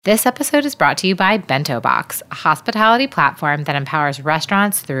This episode is brought to you by Bento Box, a hospitality platform that empowers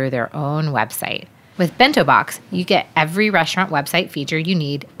restaurants through their own website. With Bento Box, you get every restaurant website feature you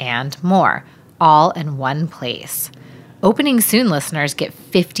need and more, all in one place. Opening Soon listeners get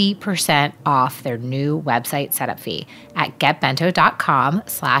 50% off their new website setup fee at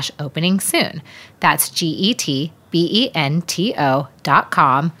getbento.com/openingsoon. That's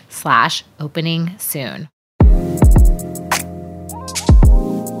GETBENTO.com/openingsoon.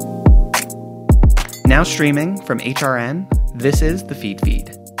 Now streaming from HRN, this is The Feed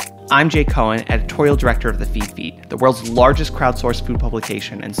Feed. I'm Jay Cohen, editorial director of The Feed Feed, the world's largest crowdsourced food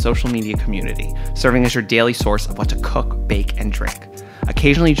publication and social media community, serving as your daily source of what to cook, bake, and drink.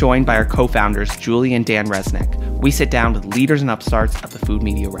 Occasionally joined by our co-founders, Julie and Dan Resnick, we sit down with leaders and upstarts of the food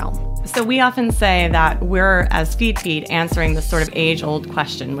media realm. So we often say that we're, as Feed Feed, answering this sort of age-old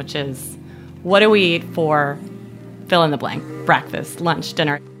question, which is, what do we eat for fill in the blank, breakfast, lunch,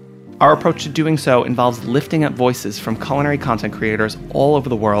 dinner? Our approach to doing so involves lifting up voices from culinary content creators all over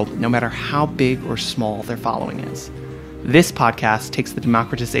the world, no matter how big or small their following is. This podcast takes the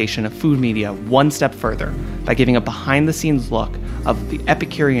democratization of food media one step further by giving a behind-the-scenes look of the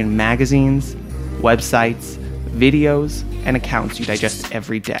Epicurean magazines, websites, videos, and accounts you digest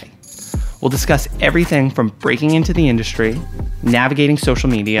every day. We'll discuss everything from breaking into the industry, navigating social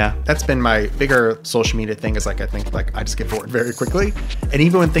media. That's been my bigger social media thing is I just get bored very quickly. And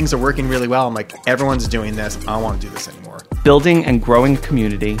even when things are working really well, I'm like, everyone's doing this. I don't want to do this anymore. Building and growing a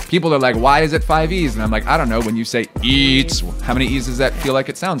community. People are like, why is it 5 E's? And I'm like, I don't know. When you say eats, how many E's does that feel like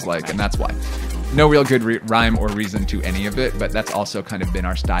it sounds like? And that's why. No real good rhyme or reason to any of it, but that's also kind of been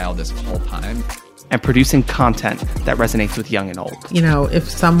our style this whole time. And producing content that resonates with young and old. You know, if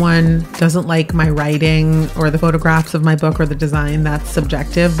someone doesn't like my writing or the photographs of my book or the design, that's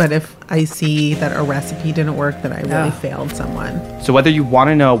subjective. But if I see that a recipe didn't work, that I really failed someone. So whether you want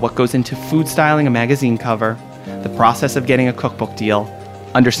to know what goes into food styling a magazine cover, the process of getting a cookbook deal,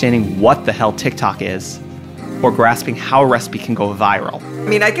 understanding what the hell TikTok is, or grasping how a recipe can go viral. I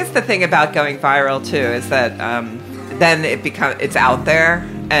mean, I guess the thing about going viral, too, is that then it's out there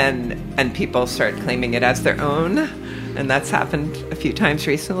and people start claiming it as their own. And that's happened a few times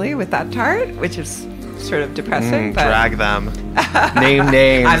recently with that tart, which is sort of depressing. But drag them. Name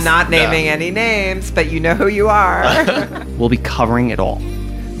names. I'm not naming any names, but you know who you are. We'll be covering it all.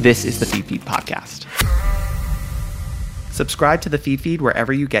 This is the Feed Feed Podcast. Subscribe to the Feed Feed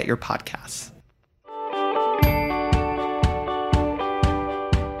wherever you get your podcasts.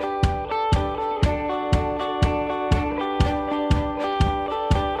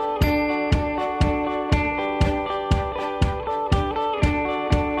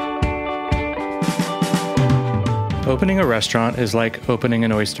 Opening a restaurant is like opening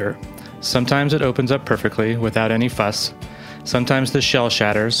an oyster. Sometimes it opens up perfectly without any fuss. Sometimes the shell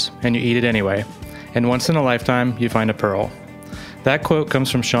shatters and you eat it anyway. And once in a lifetime, you find a pearl. That quote comes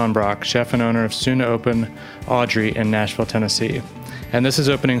from Sean Brock, chef and owner of soon to open Audrey in Nashville, Tennessee. And this is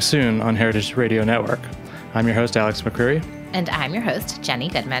Opening Soon on Heritage Radio Network. I'm your host, Alex McCreary. And I'm your host, Jenny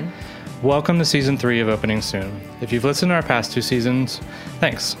Goodman. Welcome to Season 3 of Opening Soon. If you've listened to our past 2 seasons,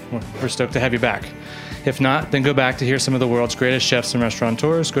 thanks. We're stoked to have you back. If not, then go back to hear some of the world's greatest chefs and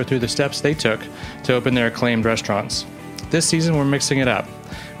restaurateurs go through the steps they took to open their acclaimed restaurants. This season, we're mixing it up.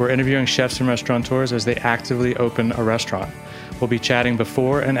 We're interviewing chefs and restaurateurs as they actively open a restaurant. We'll be chatting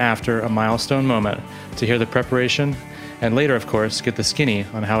before and after a milestone moment to hear the preparation, and later, of course, get the skinny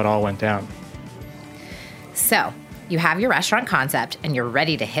on how it all went down. So, you have your restaurant concept and you're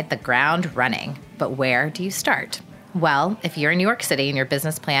ready to hit the ground running. But where do you start? Well, if you're in New York City and your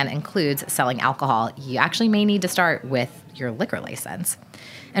business plan includes selling alcohol, you actually may need to start with your liquor license.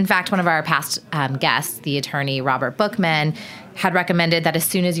 In fact, one of our past guests, the attorney Robert Bookman, had recommended that as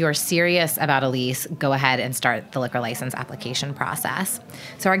soon as you're serious about a lease, go ahead and start the liquor license application process.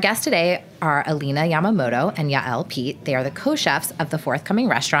 So our guests today are Alina Yamamoto and Yael Pete. They are the co-chefs of the forthcoming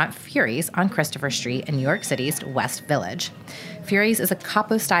restaurant Fury's on Christopher Street in New York City's West Village. Fury's is a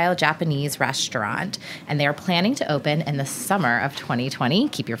Kappo-style Japanese restaurant, and they are planning to open in the summer of 2020.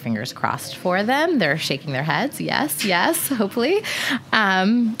 Keep your fingers crossed for them. They're shaking their heads. Yes, hopefully.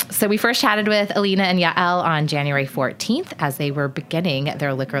 So we first chatted with Alina and Yael on January 14th as they were beginning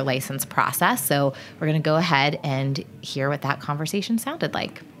their liquor license process. So we're going to go ahead and hear what that conversation sounded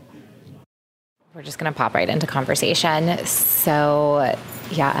like. We're just going to pop right into conversation. So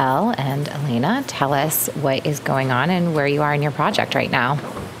Yael and Alina, tell us what is going on and where you are in your project right now.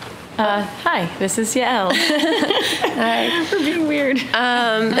 Hi, this is Yael. Hi. We're being weird.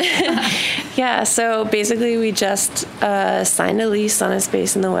 Yeah, so basically we just signed a lease on a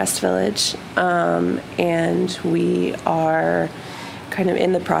space in the West Village, and we are kind of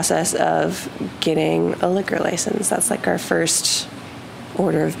in the process of getting a liquor license. That's like our first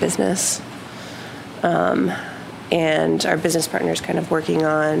order of business. And our business partner's kind of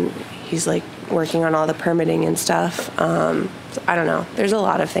he's like working on all the permitting and stuff. So I don't know. There's a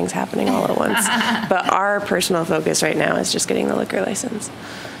lot of things happening all at once. But our personal focus right now is just getting the liquor license.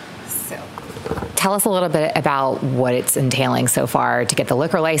 So tell us a little bit about what it's entailing so far to get the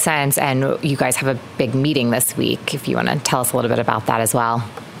liquor license. And you guys have a big meeting this week, if you want to tell us a little bit about that as well.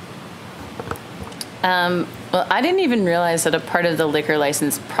 Well, I didn't even realize that a part of the liquor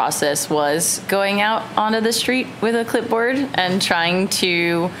license process was going out onto the street with a clipboard and trying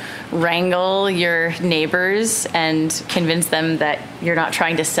to wrangle your neighbors and convince them that you're not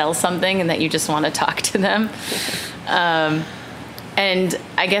trying to sell something and that you just want to talk to them. And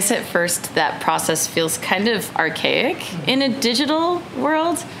I guess at first that process feels kind of archaic in a digital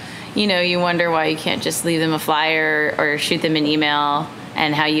world. You know, you wonder why you can't just leave them a flyer or shoot them an email,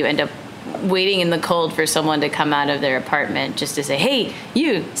 and how you end up waiting in the cold for someone to come out of their apartment just to say, hey,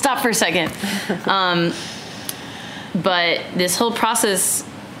 you, stop for a second. But this whole process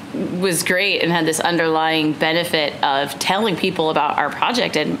was great and had this underlying benefit of telling people about our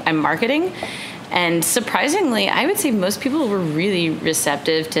project and marketing. And surprisingly, I would say most people were really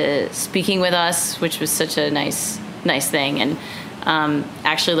receptive to speaking with us, which was such a nice thing. And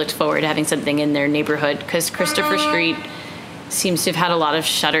actually looked forward to having something in their neighborhood, because Christopher Street seems to have had a lot of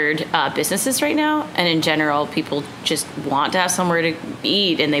shuttered businesses right now, and in general people just want to have somewhere to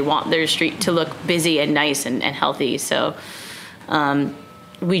eat, and they want their street to look busy and nice and healthy. So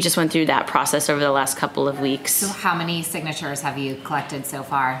we just went through that process over the last couple of weeks. So how many signatures have you collected so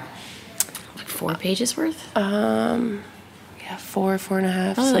far? Like 4 pages worth? Yeah,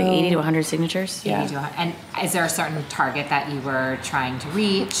 4.5. Probably like 80 to 100 signatures. Yeah. And is there a certain target that you were trying to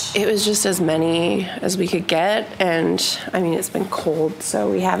reach? It was just as many as we could get, and I mean, it's been cold, so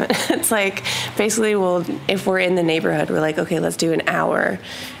we haven't. It's like basically, if we're in the neighborhood, we're like, okay, let's do an hour,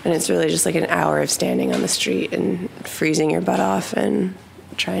 and it's really just like an hour of standing on the street and freezing your butt off and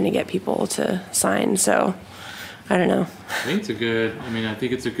trying to get people to sign. So I don't know. I think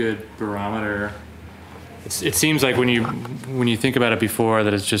it's a good barometer. It seems like when you think about it before,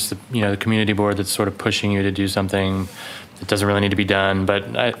 that it's just the community board that's sort of pushing you to do something that doesn't really need to be done. But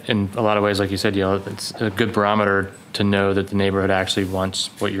in a lot of ways, like you said, it's a good barometer to know that the neighborhood actually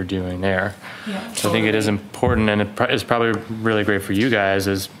wants what you're doing there. Yeah, totally. So I think it is important, and it's probably really great for you guys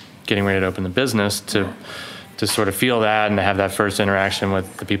as getting ready to open the business to sort of feel that and to have that first interaction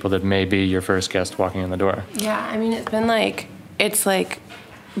with the people that may be your first guest walking in the door. Yeah, I mean, it's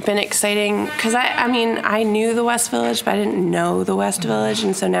been exciting, because I knew the West Village, but I didn't know the West Village,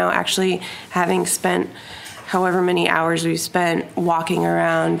 and so now actually having spent however many hours we've spent walking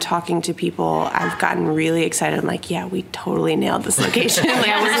around, talking to people, I've gotten really excited. I'm like, yeah, we totally nailed this location.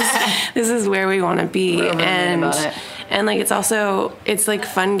 This is where we want to be. And like, it's like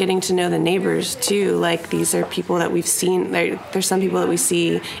fun getting to know the neighbors too. Like, these are people that we've seen. There's some people that we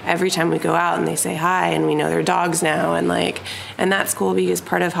see every time we go out, and they say hi, and we know their dogs now. And that's cool, because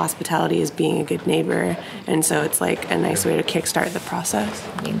part of hospitality is being a good neighbor. And so it's like a nice way to kickstart the process.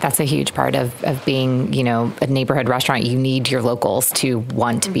 I mean, that's a huge part of being, a neighborhood restaurant. You need your locals to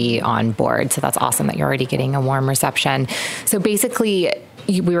want to be on board. So that's awesome that you're already getting a warm reception. So basically,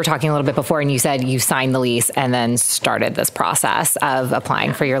 we were talking a little bit before, and you said you signed the lease and then started this process of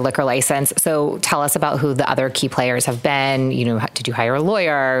applying for your liquor license. So tell us about who the other key players have been. Did you hire a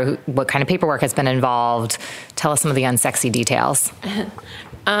lawyer? What kind of paperwork has been involved? Tell us some of the unsexy details.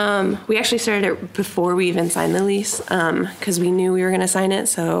 We actually started it before we even signed the lease, because we knew we were going to sign it.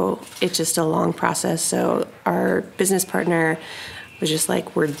 So it's just a long process. So our business partner was just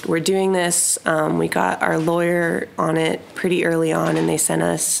like, we're doing this. We got our lawyer on it pretty early on, and they sent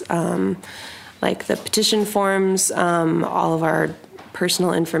us like the petition forms, all of our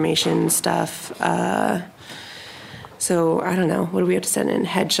personal information stuff. So I don't know, what do we have to send in?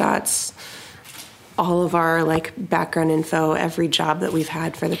 Headshots, all of our like background info, every job that we've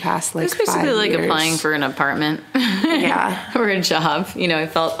had for the past 5 years. It's basically like applying for an apartment. Yeah. Or a job. It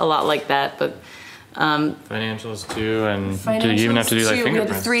felt a lot like that, but financials too, and do you even have to do like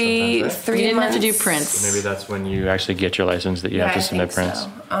fingerprints? Three you didn't months. have to do prints. So maybe that's when you actually get your license that you have to submit prints.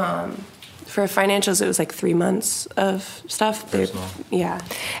 So. For financials, it was like 3 months of stuff. Yeah.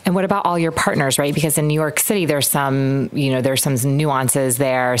 And what about all your partners, right? Because in New York City, there's some nuances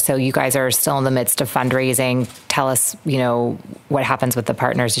there. So you guys are still in the midst of fundraising. Tell us, what happens with the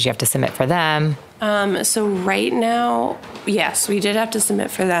partners? Did you have to submit for them? So right now, yes, we did have to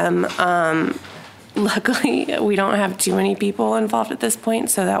submit for them. luckily, we don't have too many people involved at this point,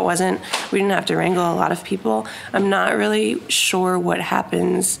 so we didn't have to wrangle a lot of people. I'm not really sure what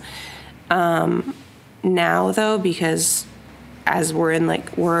happens now, though, because as we're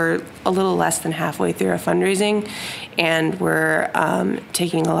a little less than halfway through our fundraising, and we're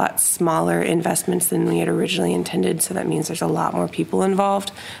taking a lot smaller investments than we had originally intended, so that means there's a lot more people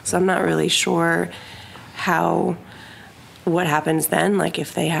involved. So I'm not really sure what happens then, like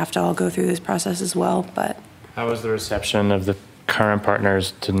if they have to all go through this process as well. But how was the reception of the current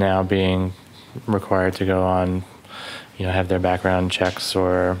partners to now being required to go on, have their background checks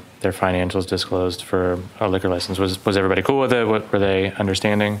or their financials disclosed for a liquor license? Was everybody cool with it? What were they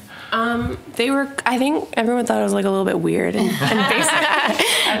understanding? I think everyone thought it was like a little bit weird and basic.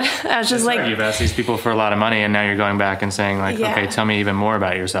 I was just like, you've asked these people for a lot of money, and now you're going back and saying like, okay, tell me even more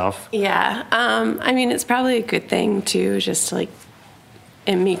about yourself. Yeah. I mean, it's probably a good thing too, just like,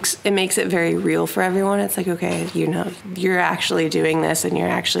 it makes it very real for everyone. It's like, okay, you're actually doing this and you're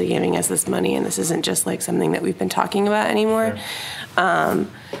actually giving us this money, and this isn't just like something that we've been talking about anymore. Sure.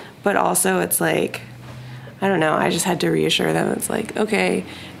 But also it's like, I don't know, I just had to reassure them. It's like, okay,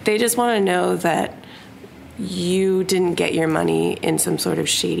 they just want to know that you didn't get your money in some sort of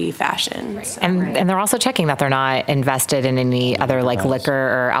shady fashion. Right. So, and they're also checking that they're not invested in any other like liquor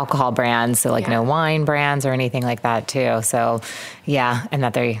or alcohol brands. So like no wine brands or anything like that too. So and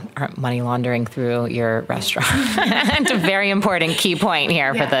that they aren't money laundering through your restaurant. It's a very important key point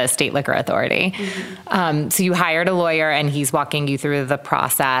here for the State Liquor Authority. Mm-hmm. So you hired a lawyer and he's walking you through the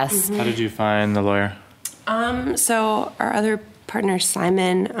process. Mm-hmm. How did you find the lawyer? So our other partner,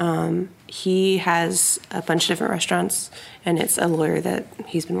 Simon, he has a bunch of different restaurants, and it's a lawyer that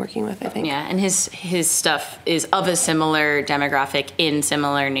he's been working with, I think. Yeah, and his stuff is of a similar demographic in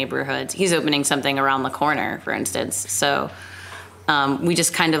similar neighborhoods. He's opening something around the corner, for instance. So we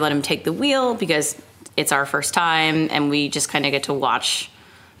just kind of let him take the wheel because it's our first time, and we just kind of get to watch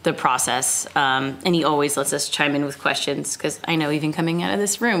the process. And he always lets us chime in with questions because I know even coming out of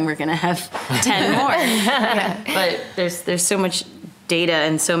this room, we're going to have 10 more. But there's so much data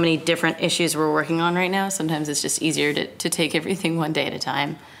and so many different issues we're working on right now. Sometimes it's just easier to take everything one day at a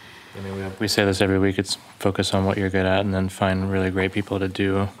time. I mean, we say this every week. It's focus on what you're good at and then find really great people to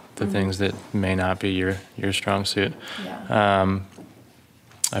do the things that may not be your strong suit. Yeah.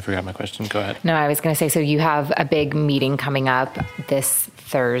 I forgot my question. Go ahead. No, I was going to say, so you have a big meeting coming up this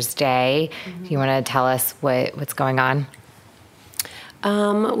Thursday. Mm-hmm. Do you want to tell us what's going on?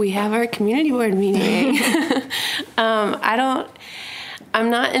 We have our community board meeting. I'm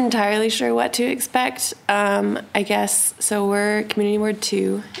not entirely sure what to expect. I guess, so we're Community Board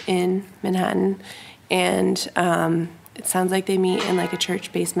 2 in Manhattan, and it sounds like they meet in like a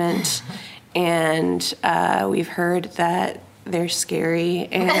church basement, and we've heard that they're scary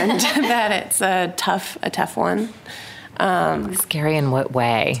and that it's a tough one. Scary in what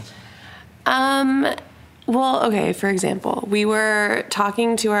way? Well, okay, for example, we were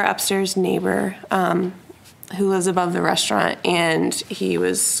talking to our upstairs neighbor who lives above the restaurant, and he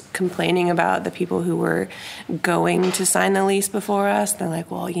was complaining about the people who were going to sign the lease before us. They're like,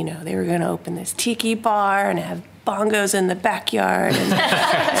 well, they were going to open this tiki bar and have bongos in the backyard.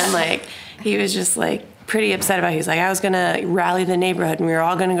 And like, he was just like pretty upset about it. He was like, I was going to rally the neighborhood and we were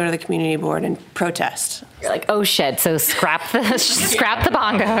all going to go to the community board and protest. You're like, oh shit, so scrap the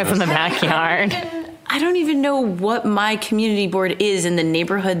bongos in the backyard. I don't even know what my community board is in the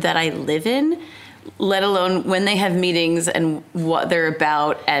neighborhood that I live in, let alone when they have meetings and what they're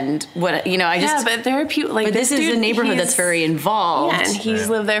about and what, but there are people like but this is a neighborhood that's very involved. Yeah, and he's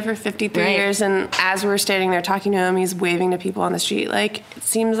lived there for 53 years, and as we're standing there talking to him, he's waving to people on the street. Like, it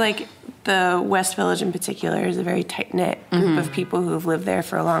seems like the West Village in particular is a very tight-knit group of people who have lived there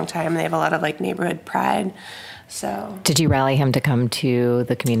for a long time. They have a lot of like neighborhood pride. So, did you rally him to come to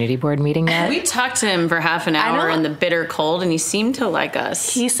the community board meeting yet? We talked to him for half an hour in the bitter cold, and he seemed to like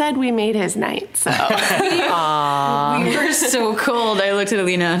us. He said we made his night, so. We were so cold. I looked at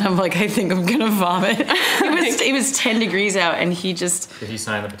Alina, and I'm like, I think I'm going to vomit. It was 10 degrees out, and he just... Did he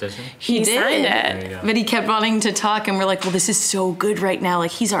sign the petition? He did. Signed it. But he kept wanting to talk, and we're like, well, this is so good right now.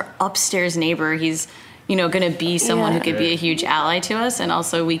 Like, he's our upstairs neighbor. He's... going to be someone who could be a huge ally to us, and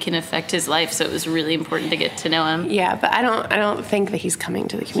also we can affect his life. So it was really important to get to know him. Yeah, but I don't think that he's coming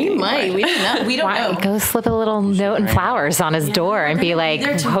to the community. He might. Board. We don't know. We don't know. Go slip a little note and flowers on his door and be like,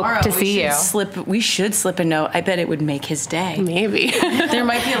 hope to see you. We should slip a note. I bet it would make his day. Maybe. There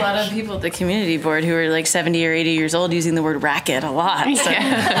might be a lot of people at the community board who are like 70 or 80 years old using the word racket a lot. So.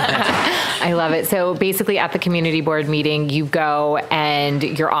 I love it. So basically at the community board meeting, you go and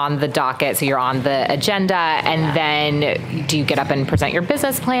you're on the docket. So you're on the agenda. agenda, and then do you get up and present your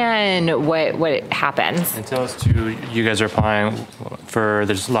business plan? What happens? And tell us too, you guys are applying for,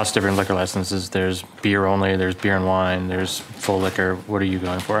 there's lots of different liquor licenses. There's beer only, there's beer and wine, there's full liquor. What are you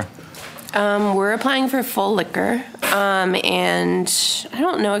going for? We're applying for full liquor, and I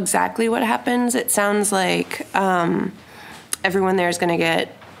don't know exactly what happens. It sounds like everyone there is going to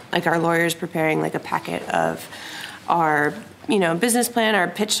get, like, our lawyers preparing like a packet of our, business plan, our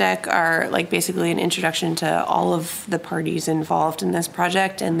pitch deck, our, like, basically an introduction to all of the parties involved in this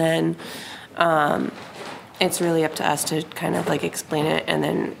project, and then it's really up to us to kind of like explain it and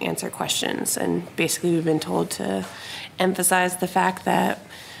then answer questions. And basically we've been told to emphasize the fact that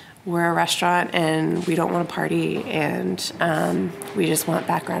we're a restaurant and we don't want to party, and we just want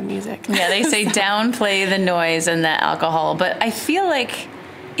background music. Yeah, they say downplay the noise and the alcohol, but I feel like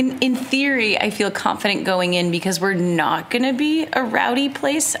in theory, I feel confident going in because we're not going to be a rowdy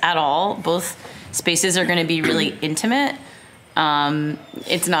place at all. Both spaces are going to be really intimate.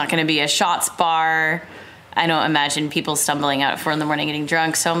 It's not going to be a shots bar. I don't imagine people stumbling out at 4 a.m. getting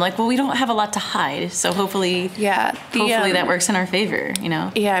drunk. So I'm like, well, we don't have a lot to hide. So hopefully that works in our favor,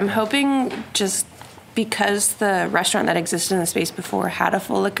 Yeah, I'm hoping just because the restaurant that existed in the space before had a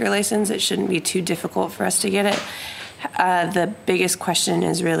full liquor license, it shouldn't be too difficult for us to get it. The biggest question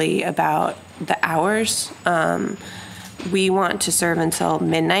is really about the hours. We want to serve until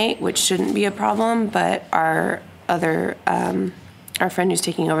midnight, which shouldn't be a problem, but our friend who's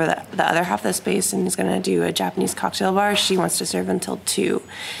taking over the other half of the space and is going to do a Japanese cocktail bar, she wants to serve until 2.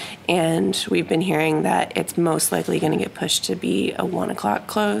 And we've been hearing that it's most likely going to get pushed to be a 1 o'clock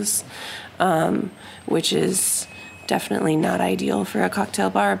close, which is definitely not ideal for a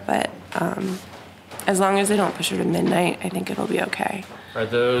cocktail bar. But as long as they don't push her to midnight, I think it'll be okay.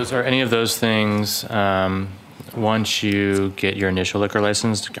 Are any of those things, once you get your initial liquor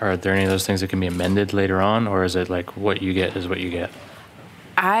license, are there any of those things that can be amended later on, or is it like what you get is what you get?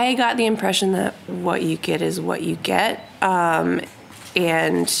 I got the impression that what you get is what you get. And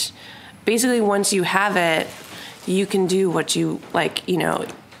basically once you have it, you can do what you like,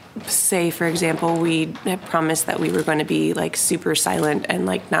 say, for example, we had promised that we were going to be like super silent and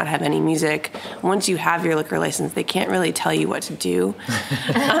like not have any music. Once you have your liquor license, they can't really tell you what to do.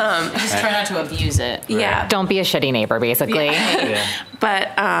 Just try not to abuse it. Yeah. Don't be a shitty neighbor, basically. Yeah.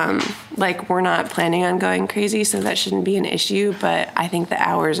 But like we're not planning on going crazy, so that shouldn't be an issue. But I think the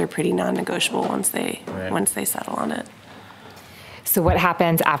hours are pretty non-negotiable once they settle on it. So what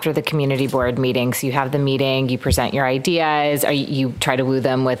happens after the community board meeting? So you have the meeting, you present your ideas, you try to woo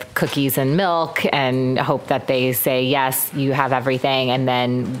them with cookies and milk and hope that they say, yes, you have everything. And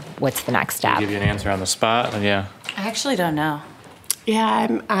then what's the next step? Give you an answer on the spot. Yeah. I actually don't know. Yeah.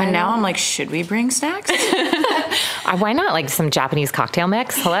 And now I'm like, should we bring snacks? Why not? Like some Japanese cocktail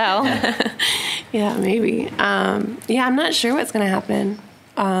mix? Hello. Yeah, maybe. I'm not sure what's going to happen.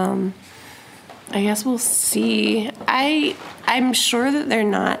 I guess we'll see. I'm sure that they're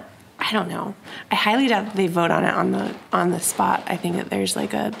not. I don't know. I highly doubt that they vote on it on the spot. I think that there's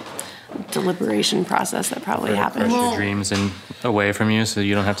like a deliberation process that probably happens. Crush your dreams away from you, so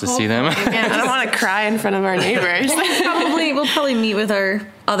you don't have to see them. Yeah, I don't want to cry in front of our neighbors. We'll probably meet with our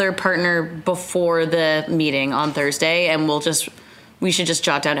other partner before the meeting on Thursday, and we should just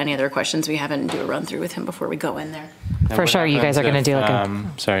jot down any other questions we have and do a run through with him before we go in there. For sure, you guys are going to do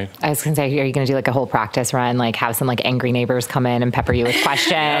like sorry. I was going to say, are you going to do like a whole practice run, like have some like angry neighbors come in and pepper you with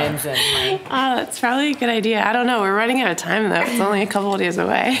questions? Oh, that's probably a good idea. I don't know. We're running out of time though. It's only a couple of days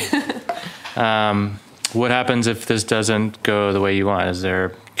away. What happens if this doesn't go the way you want?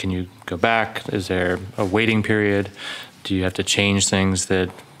 Can you go back? Is there a waiting period? Do you have to change things that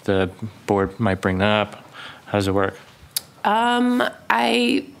the board might bring up? How does it work?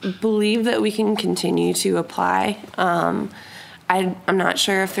 I believe that we can continue to apply. I'm not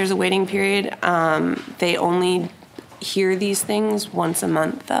sure if there's a waiting period. They only hear these things once a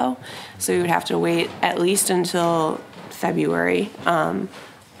month, though, so we would have to wait at least until February or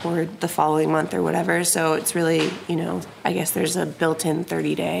the following month or whatever. So it's really, I guess there's a built-in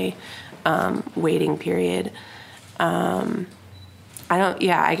 30-day waiting period.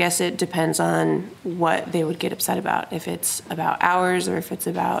 I guess it depends on what they would get upset about. If it's about hours or if it's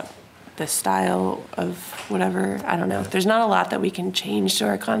about the style of whatever, I don't know. There's not a lot that we can change to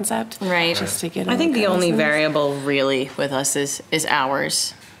our concept. Right. Just to get I think the only variable really with us is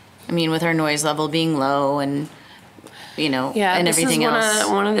hours. I mean, with our noise level being low and, and everything else. This is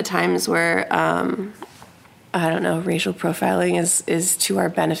one of the times where, I don't know, racial profiling is to our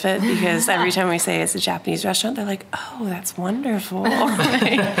benefit because every time we say it's a Japanese restaurant, they're like, oh, that's wonderful.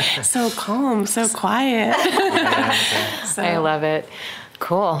 So calm, so quiet. I love it.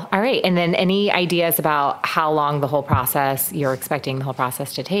 Cool. All right. And then any ideas about how long you're expecting the whole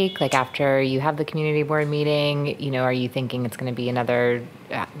process to take? Like after you have the community board meeting, are you thinking it's going to be another,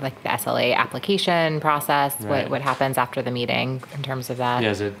 like the SLA application process? Right. What happens after the meeting in terms of that?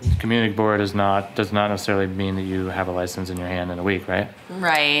 Yes, community board does not necessarily mean that you have a license in your hand in a week, right?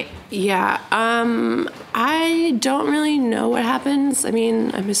 Right. Yeah. I don't really know what happens. I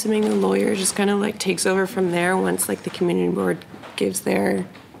mean, I'm assuming the lawyer just kind of like takes over from there once like the community board gives their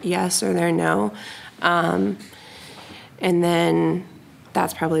yes or their no. And then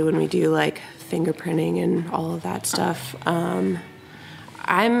that's probably when we do like fingerprinting and all of that stuff. I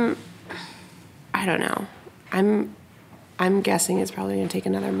don't know. I'm guessing it's probably going to take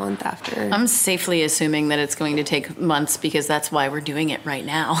another month after. I'm safely assuming that it's going to take months because that's why we're doing it right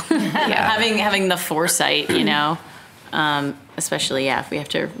now. Yeah. having the foresight, especially if we have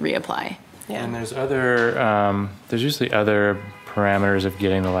to reapply. Yeah. And there's usually other parameters of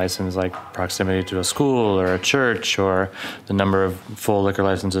getting the license, like proximity to a school or a church, or the number of full liquor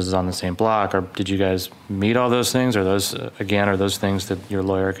licenses on the same block. Or did you guys meet all those things? Or those things that your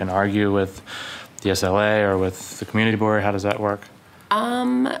lawyer can argue with the SLA or with the community board? How does that work?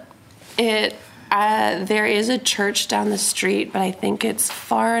 There is a church down the street, but I think it's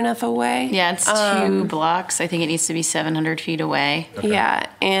far enough away. Yeah, it's 2 blocks. I think it needs to be 700 feet away. Okay. Yeah,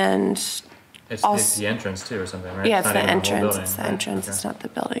 and it's the entrance too, or something, right? Yeah, it's the entrance. It's the entrance. It's not the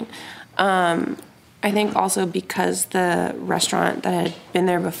building. I think also because the restaurant that had been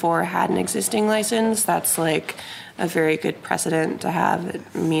there before had an existing license, that's like a very good precedent to have.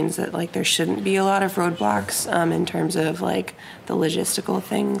 It means that like there shouldn't be a lot of roadblocks in terms of like the logistical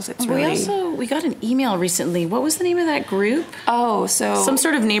things. It's We got an email recently. What was the name of that group? Oh, so some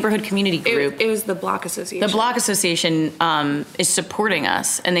sort of neighborhood community group. It was the Block Association. The Block Association is supporting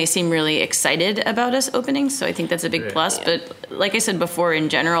us, and they seem really excited about us opening. So I think that's a big plus. Yeah. But like I said before, in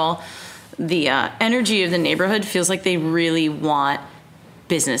general, the energy of the neighborhood feels like they really want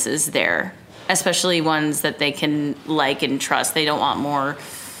businesses there, especially ones that they can like and trust. They don't want more,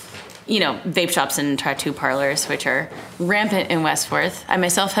 vape shops and tattoo parlors, which are rampant in Westworth. I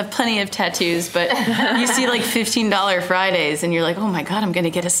myself have plenty of tattoos, but you see like $15 Fridays and you're like, oh my God, I'm going to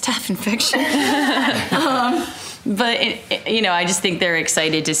get a staph infection. But I just think they're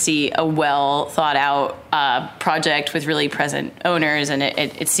excited to see a well thought out project with really present owners, and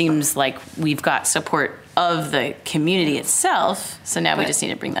it seems like we've got support of the community itself. So now we just need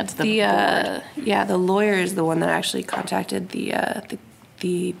to bring that to the board. Yeah, the lawyer is the one that actually contacted the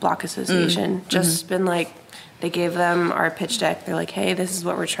Block Association. Just been like, they gave them our pitch deck. They're like, hey, this is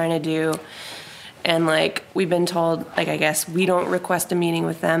what we're trying to do. And like we've been told, like I guess we don't request a meeting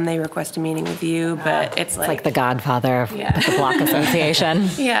with them; they request a meeting with you. But it's like the Godfather of the Block Association.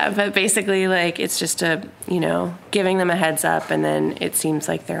 Yeah, but basically, like it's just giving them a heads up, and then it seems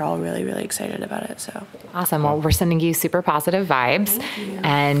like they're all really, really excited about it. So awesome! Well, we're sending you super positive vibes,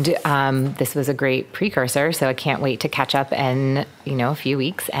 and this was a great precursor. So I can't wait to catch up in a few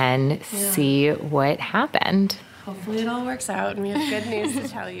weeks and see what happened. Hopefully it all works out and we have good news to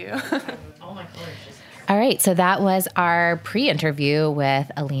tell you. All right, so that was our pre-interview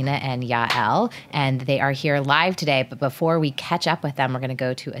with Alina and Yael, and they are here live today. But before we catch up with them, we're going to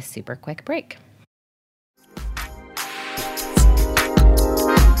go to a super quick break.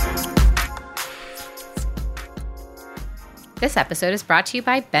 This episode is brought to you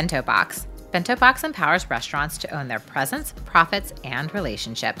by Bento Box. Bento Box empowers restaurants to own their presence, profits, and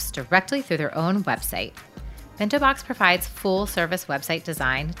relationships directly through their own website. Bento Box provides full-service website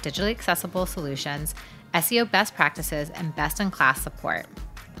design, digitally accessible solutions, SEO best practices, and best-in-class support.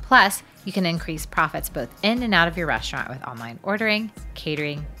 Plus, you can increase profits both in and out of your restaurant with online ordering,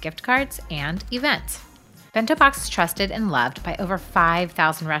 catering, gift cards, and events. Bento Box is trusted and loved by over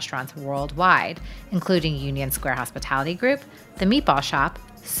 5,000 restaurants worldwide, including Union Square Hospitality Group, The Meatball Shop,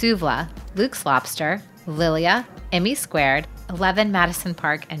 Suvla, Luke's Lobster, Lilia, Emmy Squared, 11 Madison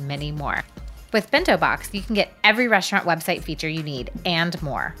Park, and many more. With Bento Box, you can get every restaurant website feature you need and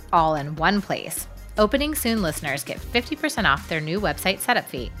more, all in one place. Opening Soon listeners get 50% off their new website setup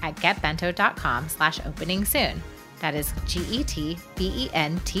fee at getbento.com/openingsoon. That is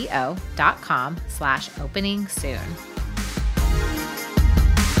GETBENTO.com/openingsoon.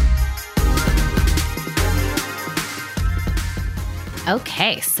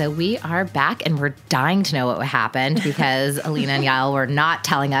 Okay, so we are back and we're dying to know what happened because Alina and Yael were not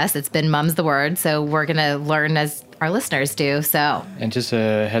telling us. It's been mum's the word, so we're going to learn as our listeners do. So, and just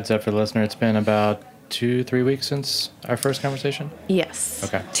a heads up for the listener, it's been about 2-3 weeks since our first conversation? Yes.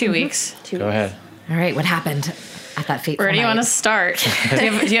 Okay. 2 weeks. Go ahead. All right, what happened at That fateful Where do you night. want to start? Do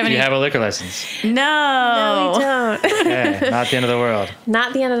you have Do any? you have a liquor license? No. We don't. Okay, not the end of the world.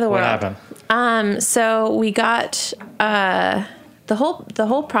 Not the end of the What world. happened? So we got the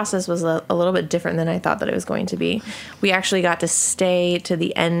whole process was a little bit different than I thought that it was going to be. We actually got to stay to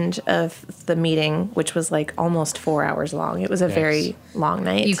the end of the meeting, which was like almost 4 hours long. It was a very long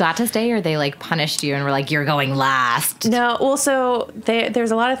night. You got to stay, or they like punished you and were like, "You're going last"? No, well, so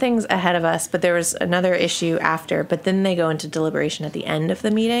there's a lot of things ahead of us, but there was another issue after. But then they go into deliberation at the end of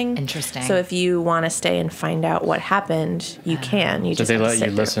the meeting. Interesting. So if you want to stay and find out what happened, you can. You Did just they have to let sit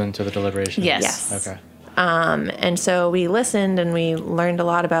you through. listen to the deliberation? Yes. Okay. And so we listened and we learned a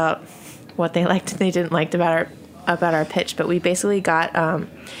lot about what they liked and they didn't like about our pitch. But we basically got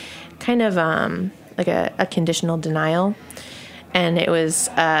kind of like a conditional denial, and it was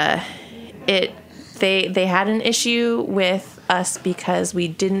they had an issue with us because we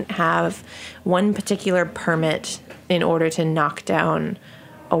didn't have one particular permit in order to knock down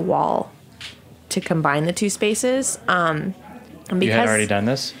a wall to combine the two spaces. And because You had already done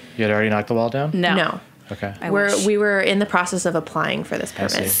this? You had already knocked the wall down? no. Okay. We were in the process of applying for this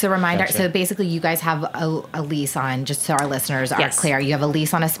permit. So reminder. Gotcha. So basically, you guys have a lease on. Just so our listeners are Yes. clear, you have a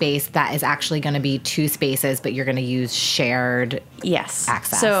lease on a space that is actually going to be 2 spaces, but you're going to use shared. Yes.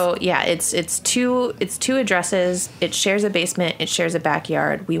 Access. So yeah, it's two addresses. It shares a basement. It shares a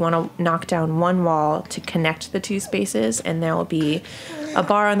backyard. We want to knock down one wall to connect the 2 spaces, and there will be a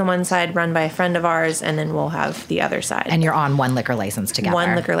bar on the one side run by a friend of ours, and then we'll have the other side. And you're on one liquor license together.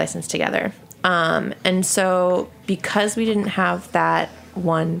 One liquor license together. And so because we didn't have that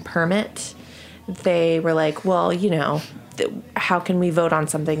one permit, they were like, well, how can we vote on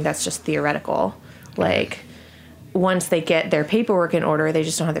something that's just theoretical? Like, once they get their paperwork in order, they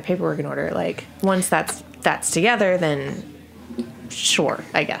just don't have their paperwork in order. Like, once that's together, then sure,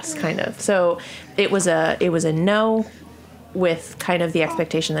 I guess, kind of. So it was a no, with kind of the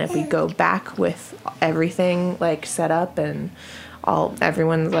expectation that if we go back with everything like set up and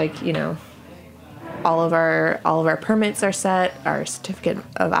everyone's like, all of our permits are set, our certificate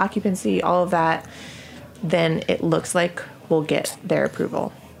of occupancy, all of that, then it looks like we'll get their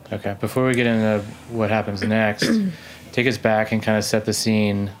approval. Okay. Before we get into what happens next, take us back and kind of set the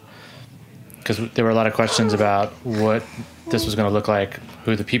scene, because there were a lot of questions about what this was going to look like,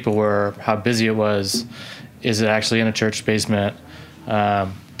 who the people were, how busy it was, is it actually in a church basement?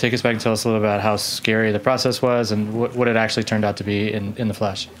 Take us back and tell us a little about how scary the process was and what it actually turned out to be in the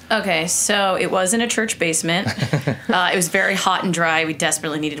flesh. Okay, so it was in a church basement. It was very hot and dry. We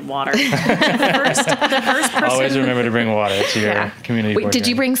desperately needed water. The first person. Always remember to bring water to your community board Did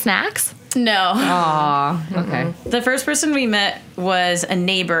you meeting. bring snacks? No. Aw, okay. The first person we met was a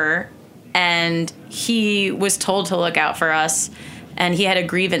neighbor, and he was told to look out for us, and he had a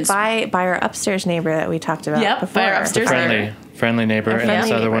grievance. By our upstairs neighbor that we talked about Yep, before. by our upstairs friendly neighbor, and friendly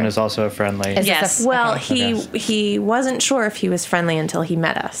this other neighbor. one is also a friendly. Yes. Well, Okay. he wasn't sure if he was friendly until he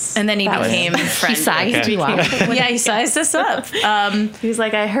met us. And then he That was- became friendly. He sized Okay. you up. Yeah, he sized us up. He was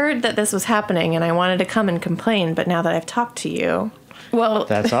like, I heard that this was happening and I wanted to come and complain, but now that I've talked to you. Well,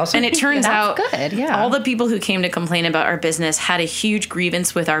 That's awesome. And it turns out That's good, yeah. all the people who came to complain about our business had a huge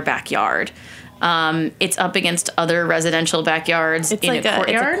grievance with our backyard. It's up against other residential backyards It's in like a courtyard.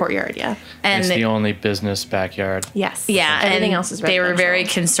 It's a courtyard, yeah. And It's the only business backyard. Yes. yeah, Everything and else is they were very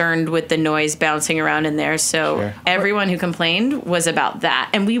residential. concerned with the noise bouncing around in there. So Sure. everyone who complained was about that,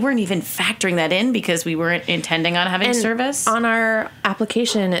 and we weren't even factoring that in because we weren't intending on having And service. on our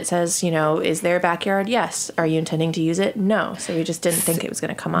application, it says, is there a backyard? Yes. Are you intending to use it? No. So we just didn't think it was going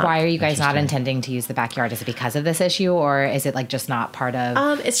to come up. Why are you guys not intending to use the backyard? Is it because of this issue, or is it like just not part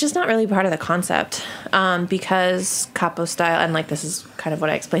of? It's just not really part of the concept, because Capo Style, and like this is kind of what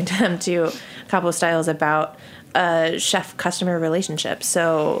I explained to them too. Capo Style is about a chef-customer relationship.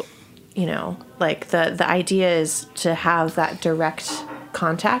 So, like the idea is to have that direct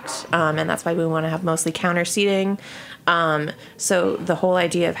contact, and that's why we want to have mostly counter seating. So the whole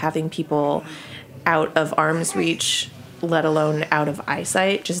idea of having people out of arm's reach, let alone out of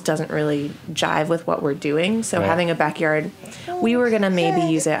eyesight, just doesn't really jive with what we're doing. So Right. having a backyard, we were going to maybe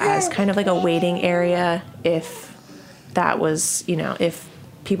use it as kind of like a waiting area if that was, if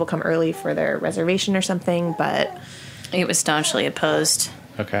people come early for their reservation or something, but it was staunchly opposed.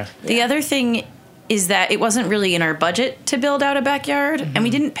 Okay. The other thing is that it wasn't really in our budget to build out a backyard, and we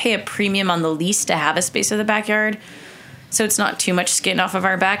didn't pay a premium on the lease to have a space in the backyard. So it's not too much skin off of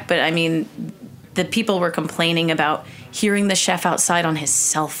our back, but I mean, the people were complaining about hearing the chef outside on his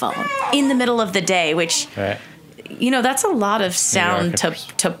cell phone in the middle of the day, which, Right. that's a lot of sound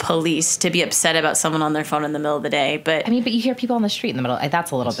to police, to be upset about someone on their phone in the middle of the day. But I mean, but you hear people on the street in the middle.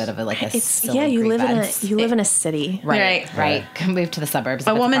 That's a little bit of a silly you live grievance. you live in a city. Right. Move to the suburbs.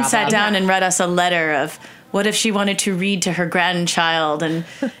 A woman sat down and read us a letter of what if she wanted to read to her grandchild and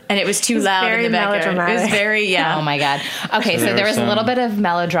it was too loud in the backyard. It was very Oh my God. Okay, so there was a little bit of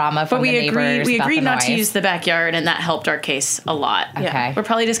melodrama from the neighbors. We about agreed the not to noise. use the backyard, and that helped our case a lot. Okay. We're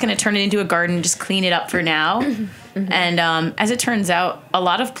probably just going to turn it into a garden, just clean it up for now. And as it turns out, a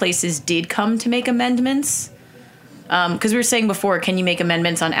lot of places did come to make amendments. Because we were saying before, can you make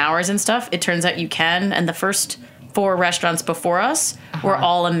amendments on hours and stuff? It turns out you can, and the first 4 restaurants before us were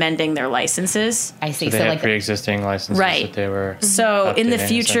all amending their licenses. I see. So they had pre-existing licenses that they were So in the updating,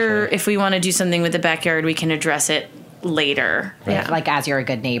 future, if we want to do something with the backyard, we can address it later. Yeah. Like as you're a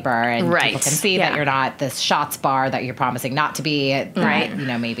good neighbor and people can see that you're not this shots bar that you're promising not to be. Right.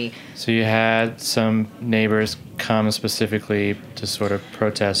 Maybe. So you had some neighbors come specifically to sort of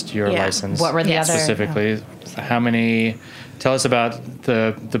protest your license. What were the other? Specifically, how many... Tell us about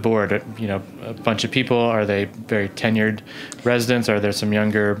the board. A bunch of people. Are they very tenured residents? Are there some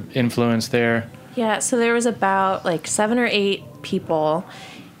younger influence there? Yeah, so there was about 7 or 8 people,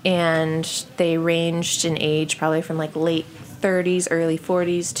 and they ranged in age probably from late 30s, early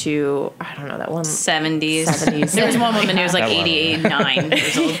 40s to, I don't know, that one 70s. There was one woman who was 89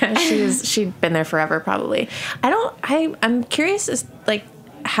 years old. Yeah, she'd been there forever probably. I'm curious as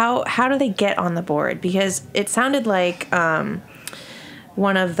how do they get on the board? Because it sounded like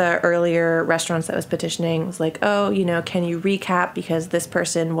one of the earlier restaurants that was petitioning was like, oh, can you recap because this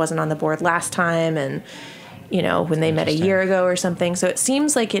person wasn't on the board last time and, when they met a year ago or something. So it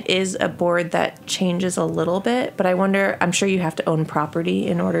seems like it is a board that changes a little bit, but I wonder, I'm sure you have to own property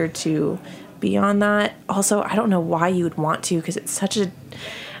in order to be on that. Also, I don't know why you would want to because it's such a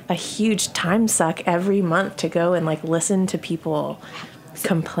huge time suck every month to go and listen to people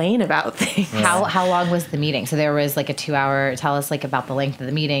complain about things. How long was the meeting? So there was a 2-hour. Tell us about the length of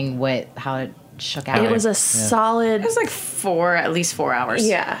the meeting. How it shook out. It was a solid. It was at least 4 hours.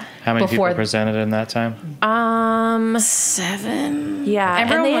 Yeah. How many people presented in that time? 7. Yeah,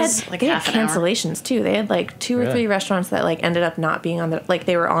 everyone and was they had cancellations too. They had 2 or 3 restaurants that ended up not being on the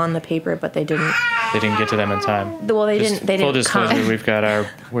they were on the paper, but they didn't. They didn't get to them in time. Well, they didn't. They full didn't disclosure, come.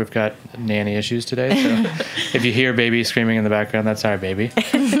 we've got nanny issues today. So if you hear baby screaming in the background, that's our baby.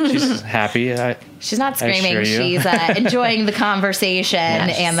 She's happy. She's not screaming. She's enjoying the conversation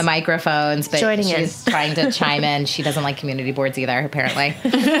and the microphones, but she's trying to chime in. She doesn't like community boards either, apparently.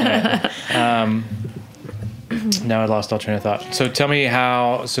 Now I lost all train of thought. So tell me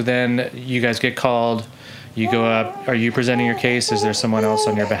how. So then you guys get called. You go up. Are you presenting your case? Is there someone else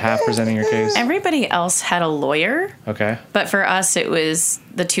on your behalf presenting your case? Everybody else had a lawyer. Okay. But for us, it was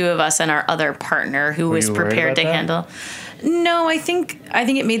the 2 of us and our other partner who was prepared to handle. No, I think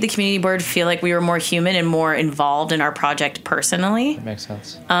it made the community board feel like we were more human and more involved in our project personally. That makes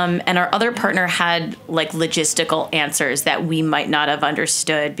sense. And our other partner had logistical answers that we might not have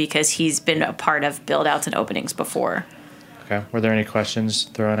understood because he's been a part of build outs and openings before. Okay. Were there any questions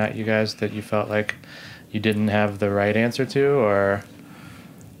thrown at you guys that you felt like you didn't have the right answer to, or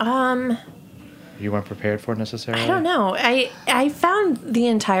you weren't prepared for necessarily? I don't know. I found the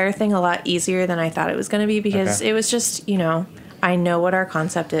entire thing a lot easier than I thought it was going to be because it was just, I know what our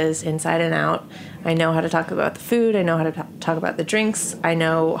concept is inside and out. I know how to talk about the food. I know how to talk about the drinks. I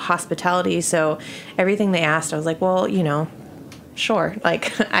know hospitality. So everything they asked, I was like, well, sure. I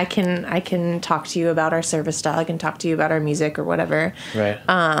can talk to you about our service style. I can talk to you about our music or whatever. Right.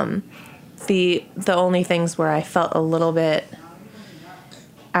 The only things where I felt a little bit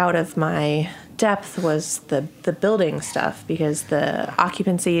out of my depth was the building stuff because the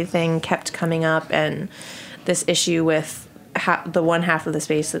occupancy thing kept coming up and this issue with the one half of the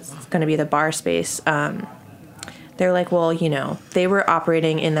space that's going to be the bar space. They're like, well, they were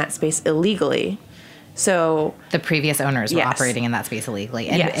operating in that space illegally. So the previous owners were operating in that space illegally.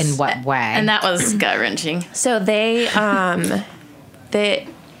 And Yes. in what way? And that was gut-wrenching. So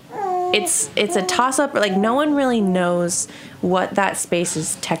it's a toss-up. No one really knows what that space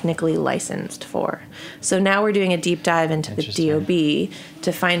is technically licensed for. So now we're doing a deep dive into the DOB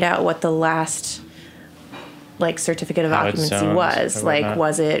to find out what the last certificate of occupancy was.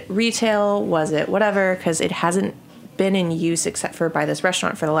 Was it retail? Was it whatever? Because it hasn't been in use except for by this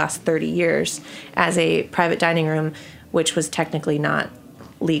restaurant for the last 30 years as a private dining room, which was technically not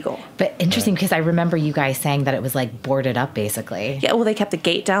legal. But interesting because I remember you guys saying that it was boarded up basically. Yeah, well, they kept the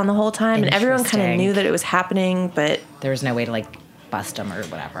gate down the whole time and everyone kind of knew that it was happening, but there was no way to bust them or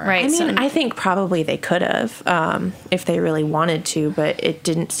whatever. Right. I mean, I think probably they could have if they really wanted to, but it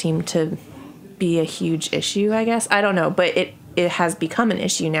didn't seem to be a huge issue, I guess. I don't know, but it has become an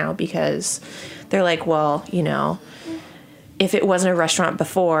issue now because they're like, well, you know, if it wasn't a restaurant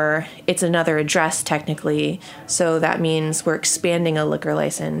before, it's another address technically. So that means we're expanding a liquor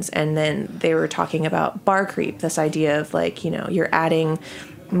license. And then they were talking about bar creep, this idea of like, you know, you're adding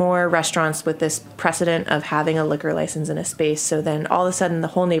more restaurants with this precedent of having a liquor license in a space. So then all of a sudden the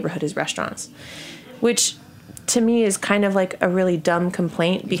whole neighborhood is restaurants, which to me is kind of like a really dumb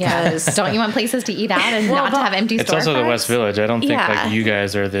complaint because don't you want places to eat at and not to have empty storefronts? It's also the West Village. I don't think like you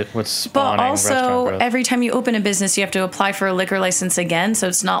guys are what's spawning But restaurant also, growth. every time you open a business, you have to apply for a liquor license again. So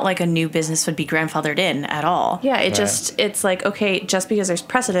it's not like a new business would be grandfathered in at all. Yeah, it's like, okay, just because there's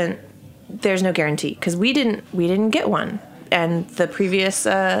precedent, there's no guarantee because we didn't get one, and the previous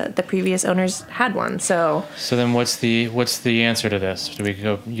owners had one. So then what's the answer to this? Do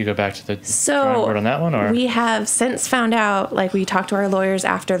you go back to the drawing board on that one, or we have since found out, like we talked to our lawyers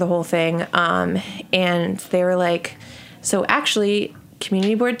after the whole thing, and they were like, so actually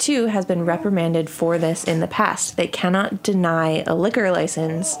Community Board 2 has been reprimanded for this in the past. They cannot deny a liquor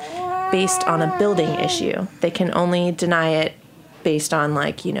license based on a building issue. They can only deny it based on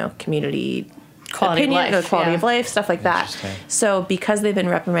like, you know, community quality opinion, of life, quality of life, stuff like that. So because they've been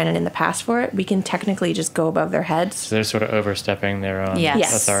reprimanded in the past for it, we can technically just go above their heads. So they're sort of overstepping their own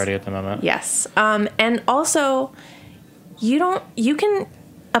authority at the moment. Yes. And also, you can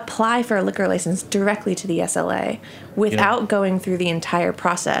apply for a liquor license directly to the SLA without going through the entire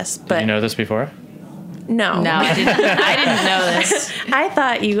process. But did you know this before? No, I didn't know this. I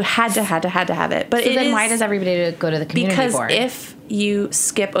thought you had to have it. But so then why does everybody go to the community board? Because if you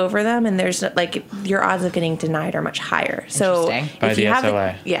skip over them and there's like your odds of getting denied are much higher. So by the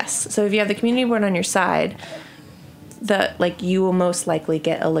SLA. Yes. So if you have the community board on your side, you will most likely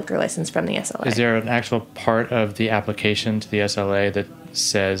get a liquor license from the SLA. Is there an actual part of the application to the SLA that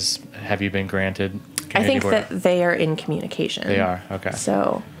says, have you been granted I think board? that they are in communication. They are, okay.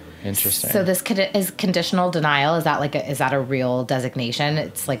 So interesting. So this is conditional denial. Is that a real designation?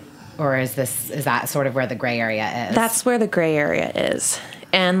 It's like, or is that sort of where the gray area is? That's where the gray area is.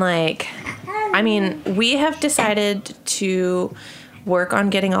 And like, I mean, we have decided to work on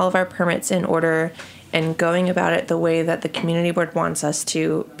getting all of our permits in order and going about it the way that the community board wants us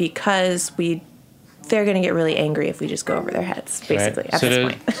to, because they're going to get really angry if we just go over their heads, basically, at this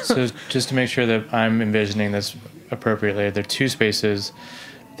point. So just to make sure that I'm envisioning this appropriately, there are two spaces.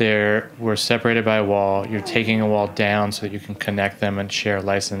 We're separated by a wall. You're taking a wall down so that you can connect them and share a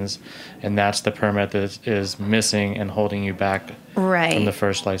license, and that's the permit that is missing and holding you back from the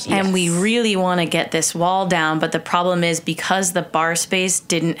first license. And we really want to get this wall down, but the problem is because the bar space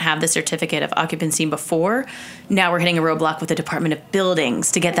didn't have the certificate of occupancy before, now we're hitting a roadblock with the Department of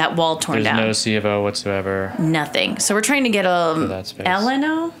Buildings to get that wall torn down. There's no C of O whatsoever. Nothing. So we're trying to get a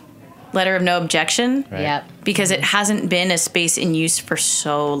LNO, letter of no objection. Right. Yep. Because it hasn't been a space in use for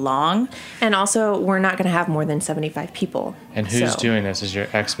so long. And also, we're not going to have more than 75 people. And who's doing this? Is your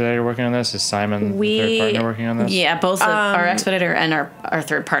expediter working on this? Is Simon, the third partner, working on this? Yeah, both our expediter and our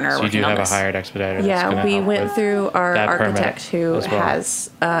third partner are working on this. So you do have a hired expediter. Yeah, we went through our architect who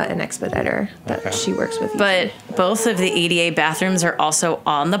has an expediter that she works with. But both of the ADA bathrooms are also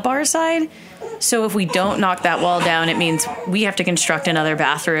on the bar side. So if we don't knock that wall down, it means we have to construct another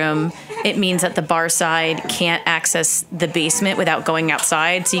bathroom. It means that the bar side can't access the basement without going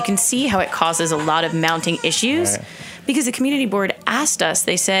outside. So you can see how it causes a lot of mounting issues. Right. Because the community board asked us,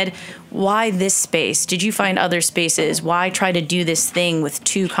 they said, why this space? Did you find other spaces? Why try to do this thing with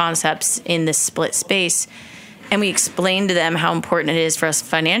two concepts in this split space? And we explained to them how important it is for us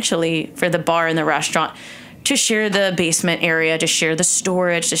financially, for the bar and the restaurant, to share the basement area, to share the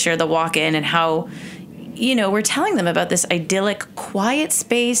storage, to share the walk-in, and how, we're telling them about this idyllic, quiet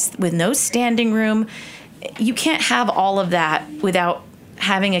space with no standing room. You can't have all of that without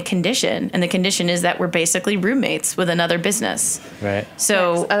having a condition, and the condition is that we're basically roommates with another business. Right.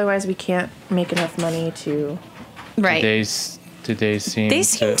 So otherwise, we can't make enough money to. Right. Did they seem? They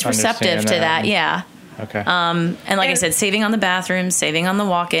seemed receptive to that. Yeah. Okay. And like I said, saving on the bathroom, saving on the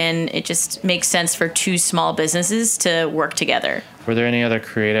walk-in, it just makes sense for two small businesses to work together. Were there any other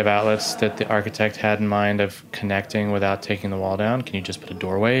creative outlets that the architect had in mind of connecting without taking the wall down? Can you just put a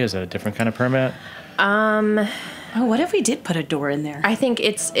doorway? Is it a different kind of permit? What if we did put a door in there? I think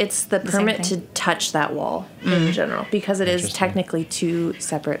it's the permit to touch that wall in general, because it is technically two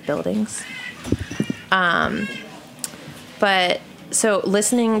separate buildings. But so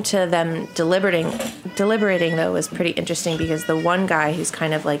listening to them deliberating though was pretty interesting, because the one guy who's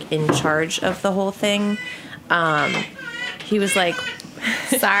kind of like in charge of the whole thing, he was like,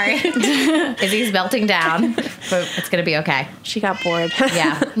 Sorry. Izzy's melting down, but it's going to be okay. She got bored.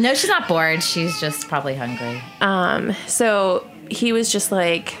 Yeah. No, she's not bored. She's just probably hungry. So he was just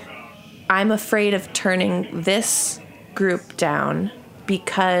like, I'm afraid of turning this group down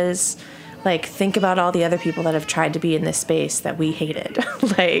because, like, think about all the other people that have tried to be in this space that we hated.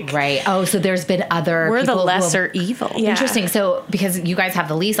 Like, right. Oh, so there's been other We're the people who lesser have- evil. Yeah. Interesting. So, because you guys have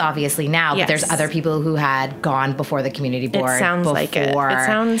the lease obviously now, but Yes. there's other people who had gone before the community It board. sounds like it. It before.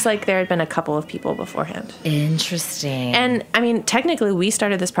 sounds like there had been a couple of people beforehand. Interesting. And I mean, technically, we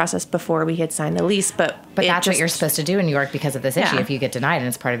started this process before we had signed the lease, but that's what you're supposed to do in New York because of this issue. Yeah. If you get denied and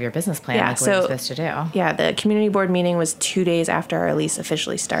it's part of your business plan, Yeah, like what are you so- supposed to do? Yeah, the community board meeting was 2 days after our lease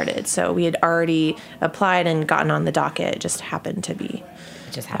officially started. So we had already applied and gotten on the docket. It just happened to be.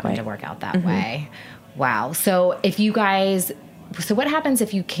 It just happened to work out that way. Wow. So if you guys, so what happens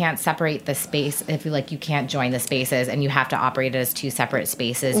if you can't separate the space? If you can't join the spaces and you have to operate it as two separate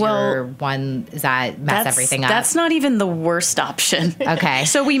spaces, Well, your one, does that mess everything up? That's not even the worst option. Okay.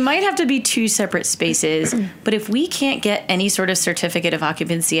 So we might have to be two separate spaces, but if we can't get any sort of certificate of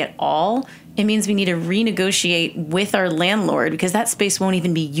occupancy at all, it means we need to renegotiate with our landlord because that space won't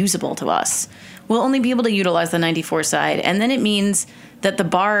even be usable to us. We'll only be able to utilize the 94 side. And then it means that the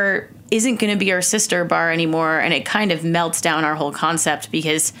bar isn't going to be our sister bar anymore. And it kind of melts down our whole concept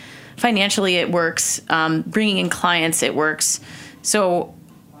because financially it works. Bringing in clients, it works. So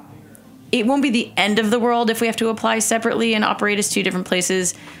it won't be the end of the world if we have to apply separately and operate as two different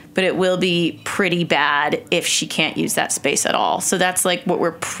places, but it will be pretty bad if she can't use that space at all. So that's like what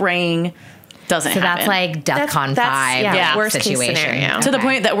we're praying doesn't So happen. that's like DEFCON 5 yeah, worst case situation. scenario. To the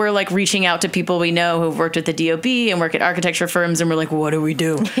point that we're like reaching out to people we know who've worked with the DOB and work at architecture firms, and we're like, what do we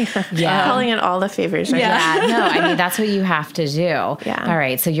do? Yeah. Calling in all the favors right now. Yeah, no, I mean that's what you have to do. Yeah. All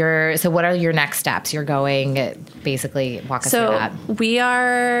right. So what are your next steps? You're going basically walk us through So that. we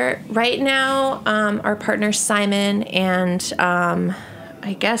are right now, our partner Simon and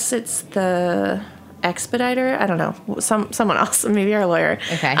I guess it's the expediter. I don't know, someone else, maybe our lawyer.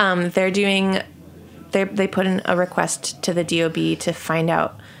 Okay. They're doing. They put in a request to the DOB to find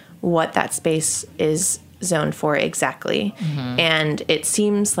out what that space is zoned for exactly, and it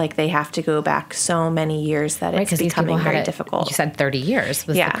seems like they have to go back so many years that Right, it's because these people becoming had very it, difficult. You said 30 years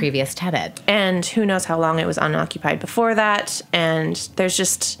was Yeah. the previous tenant. And who knows how long it was unoccupied before that. And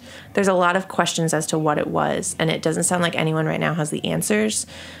there's a lot of questions as to what it was. And it doesn't sound like anyone right now has the answers.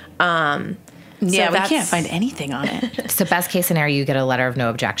 Yeah, we can't find anything on it. So best case scenario, you get a letter of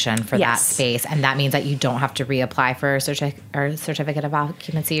no objection for that Yes. space, and that means that you don't have to reapply for a certificate of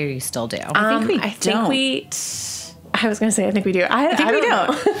occupancy, or you still do. I don't. was going to say, I think we do. I think we don't.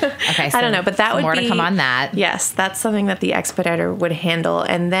 Okay, so I don't know, but that would more be to come on that. Yes, that's something that the expediter would handle.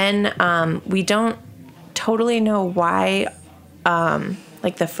 And then we don't totally know why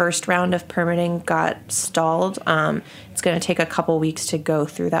like the first round of permitting got stalled. It's going to take a couple weeks to go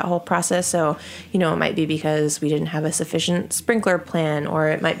through that whole process. So, it might be because we didn't have a sufficient sprinkler plan, or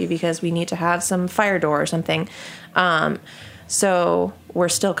it might be because we need to have some fire door or something. So we're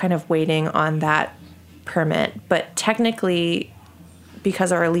still kind of waiting on that permit. But technically,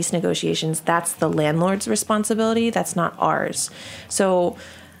 because of our lease negotiations, that's the landlord's responsibility. That's not ours. So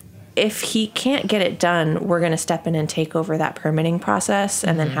if he can't get it done, we're going to step in and take over that permitting process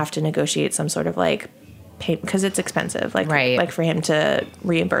and then have to negotiate some sort of like pay, because it's expensive, like for him to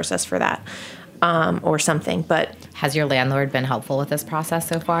reimburse us for that or something. But has your landlord been helpful with this process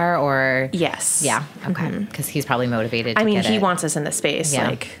so far, or? Yes. Yeah. Okay. Because he's probably motivated to he get wants us in the space.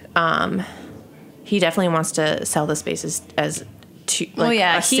 Yeah. He definitely wants to sell the spaces as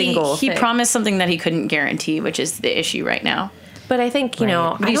a single he thing. promised something that he couldn't guarantee, which is the issue right now. But I think, But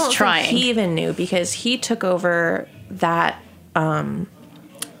I he's don't trying. think he even knew, because he took over that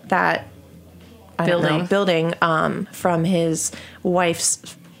building from his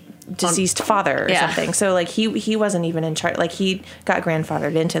wife's deceased father or Yeah. something. So like he wasn't even in charge. Like he got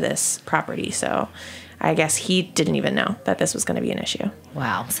grandfathered into this property. So I guess he didn't even know that this was going to be an issue.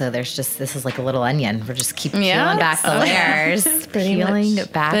 Wow. So this is like a little onion. We're just keep Yeah. peeling back the layers. Peeling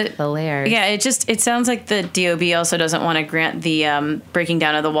back But, the layers. Yeah, it sounds like the DOB also doesn't want to grant the breaking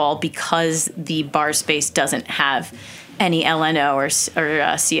down of the wall because the bar space doesn't have any LNO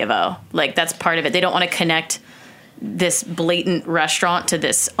or C of O. Like that's part of it. They don't want to connect this blatant restaurant to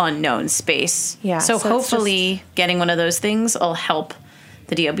this unknown space. Yeah, So so it's hopefully getting one of those things will help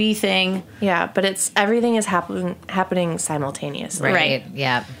the DOB thing. Yeah, but everything is happening simultaneously. Right.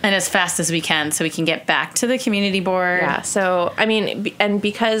 Yeah. And as fast as we can so we can get back to the community board. Yeah, so, and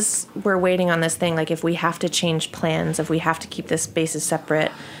because we're waiting on this thing, like if we have to change plans, if we have to keep this spaces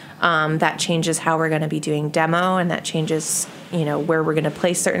separate, that changes how we're going to be doing demo, and that changes where we're going to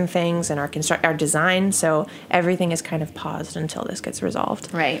place certain things and our design. So everything is kind of paused until this gets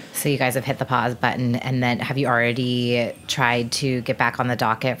resolved. Right. So you guys have hit the pause button, and then have you already tried to get back on the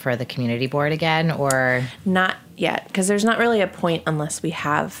docket for the community board again, or not yet? Because there's not really a point unless we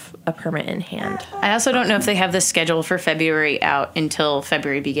have a permit in hand. I also don't know if they have the schedule for February out until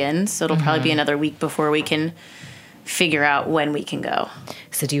February begins. So it'll probably be another week before we can figure out when we can go.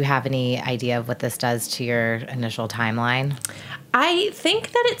 So do you have any idea of what this does to your initial timeline? I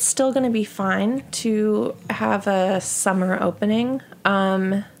think that it's still going to be fine to have a summer opening.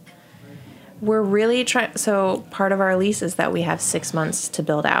 We're really trying. So part of our lease is that we have 6 months to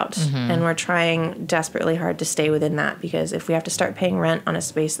build out, and we're trying desperately hard to stay within that, because if we have to start paying rent on a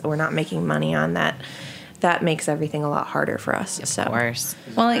space that we're not making money on, that makes everything a lot harder for us. Of course.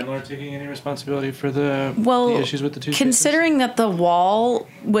 Well, is the landlord taking any responsibility for the issues with the two considering that the wall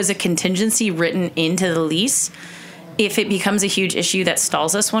was a contingency written into the lease, if it becomes a huge issue that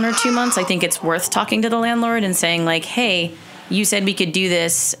stalls us 1 or 2 months, I think it's worth talking to the landlord and saying, like, hey, you said we could do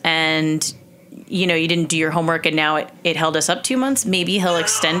this, and you didn't do your homework, and now it held us up 2 months. Maybe he'll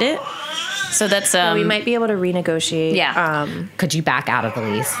extend it. So that's we might be able to renegotiate. Yeah. Could you back out of the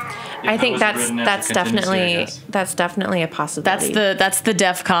lease? I think that's definitely a possibility. That's the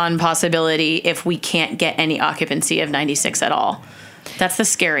DEF CON possibility if we can't get any occupancy of 96 at all. That's the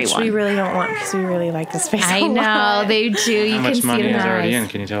scary Which one. we really don't want, because we really like the space. I know they do. You How can much see money it in is their already eyes. in?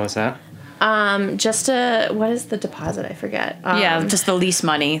 Can you tell us that? What is the deposit? I forget. Yeah, just the lease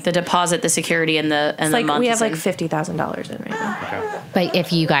money, the deposit, the security, and the month. We have like $50,000 in right now. But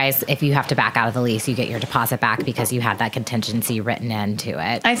if you have to back out of the lease, you get your deposit back because you had that contingency written into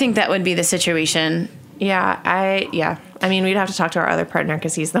it. I think that would be the situation. I mean, we'd have to talk to our other partner,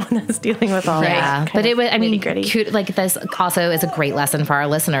 because he's the one that's dealing with all that. But it would, nitty-gritty. like this also is a great lesson for our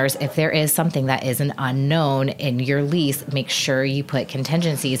listeners. If there is something that is an unknown in your lease, make sure you put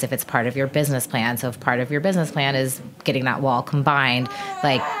contingencies if it's part of your business plan. So if part of your business plan is getting that wall combined,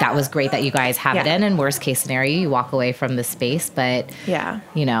 like that was great that you guys have it in. And worst case scenario, you walk away from the space. But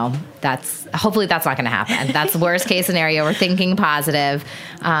hopefully that's not going to happen. That's the worst case scenario. We're thinking positive.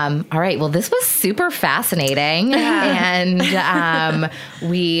 All right. Well, this was super fascinating. And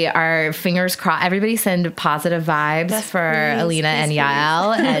we are fingers crossed. Everybody send positive vibes for Alina and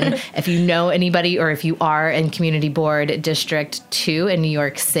Yael. And if you know anybody, or if you are in Community Board District 2 in New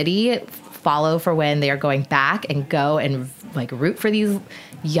York City, follow for when they are going back, and go and root for these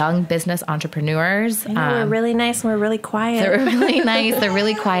young business entrepreneurs. I know, we're really nice and we're really quiet. They're really nice. They're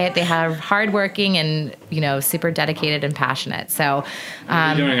really quiet. They have hardworking and, super dedicated and passionate. So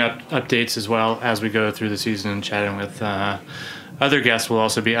we'll be doing updates as well as we go through the season, and chatting with other guests. We'll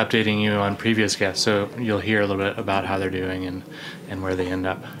also be updating you on previous guests, so you'll hear a little bit about how they're doing and where they end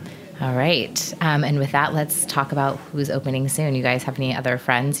up. All right. And with that, let's talk about who's opening soon. You guys have any other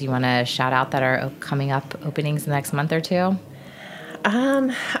friends you want to shout out that are coming up openings the next month or two?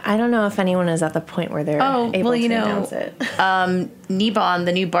 I don't know if anyone is at the point where they're able to announce it. Nibon,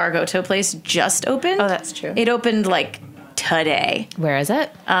 the new Bar Goto place, just opened. Oh, that's true. It opened today. Where is it?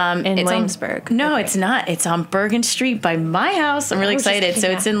 In Williamsburg. No, it's not. It's on Bergen Street by my house. I'm really excited.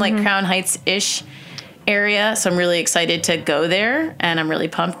 So it's in Crown Heights-ish area. So I'm really excited to go there, and I'm really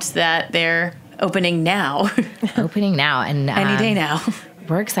pumped that they're opening now. Opening now. And any day now.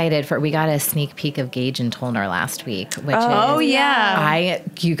 We're excited we got a sneak peek of Gage and Tollner last week, which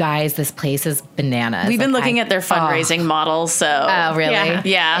you guys, this place is bananas. We've been looking at their fundraising model, so. Oh, really?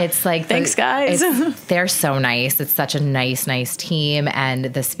 Yeah. It's thanks, guys. They're so nice. It's such a nice team, and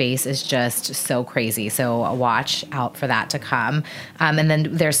the space is just so crazy. So watch out for that to come. And then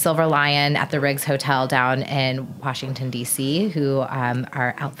there's Silver Lion at the Riggs Hotel down in Washington, D.C., who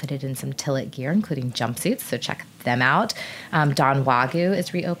are outfitted in some Tillet gear, including jumpsuits. So check them out. Don Wagyu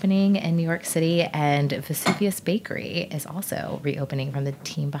is reopening in New York City, and Vesuvius Bakery is also reopening from the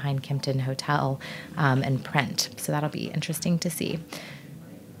team behind Kimpton Hotel and Print. So that'll be interesting to see.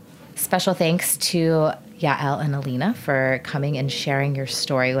 Special thanks to Yael and Alina for coming and sharing your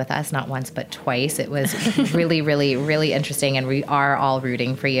story with us, not once but twice. It was really, really, really interesting, and we are all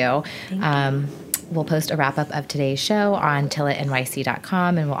rooting for you. We'll post a wrap-up of today's show on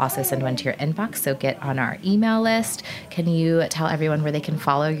tilletnyc.com, and we'll also send one to your inbox, so get on our email list. Can you tell everyone where they can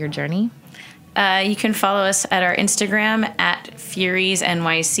follow your journey? You can follow us at our Instagram at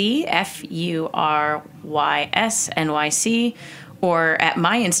FuriesNYC, FURYSNYC, or at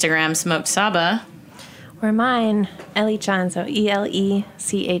my Instagram, Smoked Saba. Or mine, Elechan, so ELECHAN.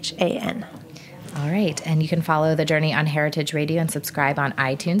 All right. And you can follow The Journey on Heritage Radio and subscribe on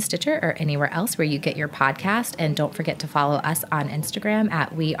iTunes, Stitcher, or anywhere else where you get your podcast. And don't forget to follow us on Instagram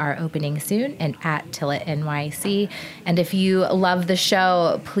at We Are Opening Soon and at TillitNYC. And if you love the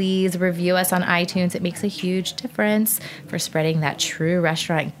show, please review us on iTunes. It makes a huge difference for spreading that true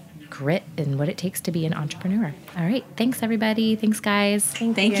restaurant grit and what it takes to be an entrepreneur. All right. Thanks, everybody. Thanks, guys.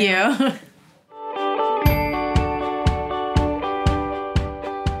 Thank you.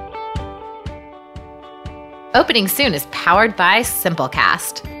 Opening Soon is powered by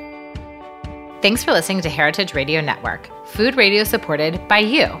Simplecast. Thanks for listening to Heritage Radio Network, food radio supported by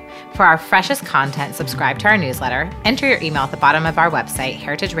you. For our freshest content, subscribe to our newsletter, enter your email at the bottom of our website,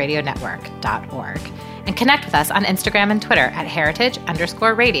 heritageradionetwork.org, and connect with us on Instagram and Twitter at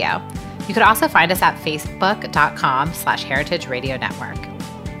heritage_radio. You could also find us at facebook.com/Heritage Radio Network.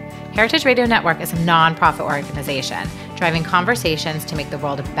 Heritage Radio Network is a nonprofit organization driving conversations to make the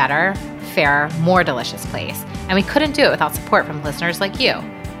world a better, fairer, more delicious place. And we couldn't do it without support from listeners like you.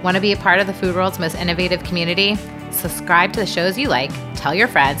 Want to be a part of the food world's most innovative community? Subscribe to the shows you like, tell your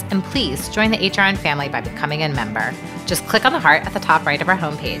friends, and please join the HRN family by becoming a member. Just click on the heart at the top right of our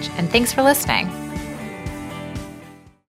homepage. And thanks for listening.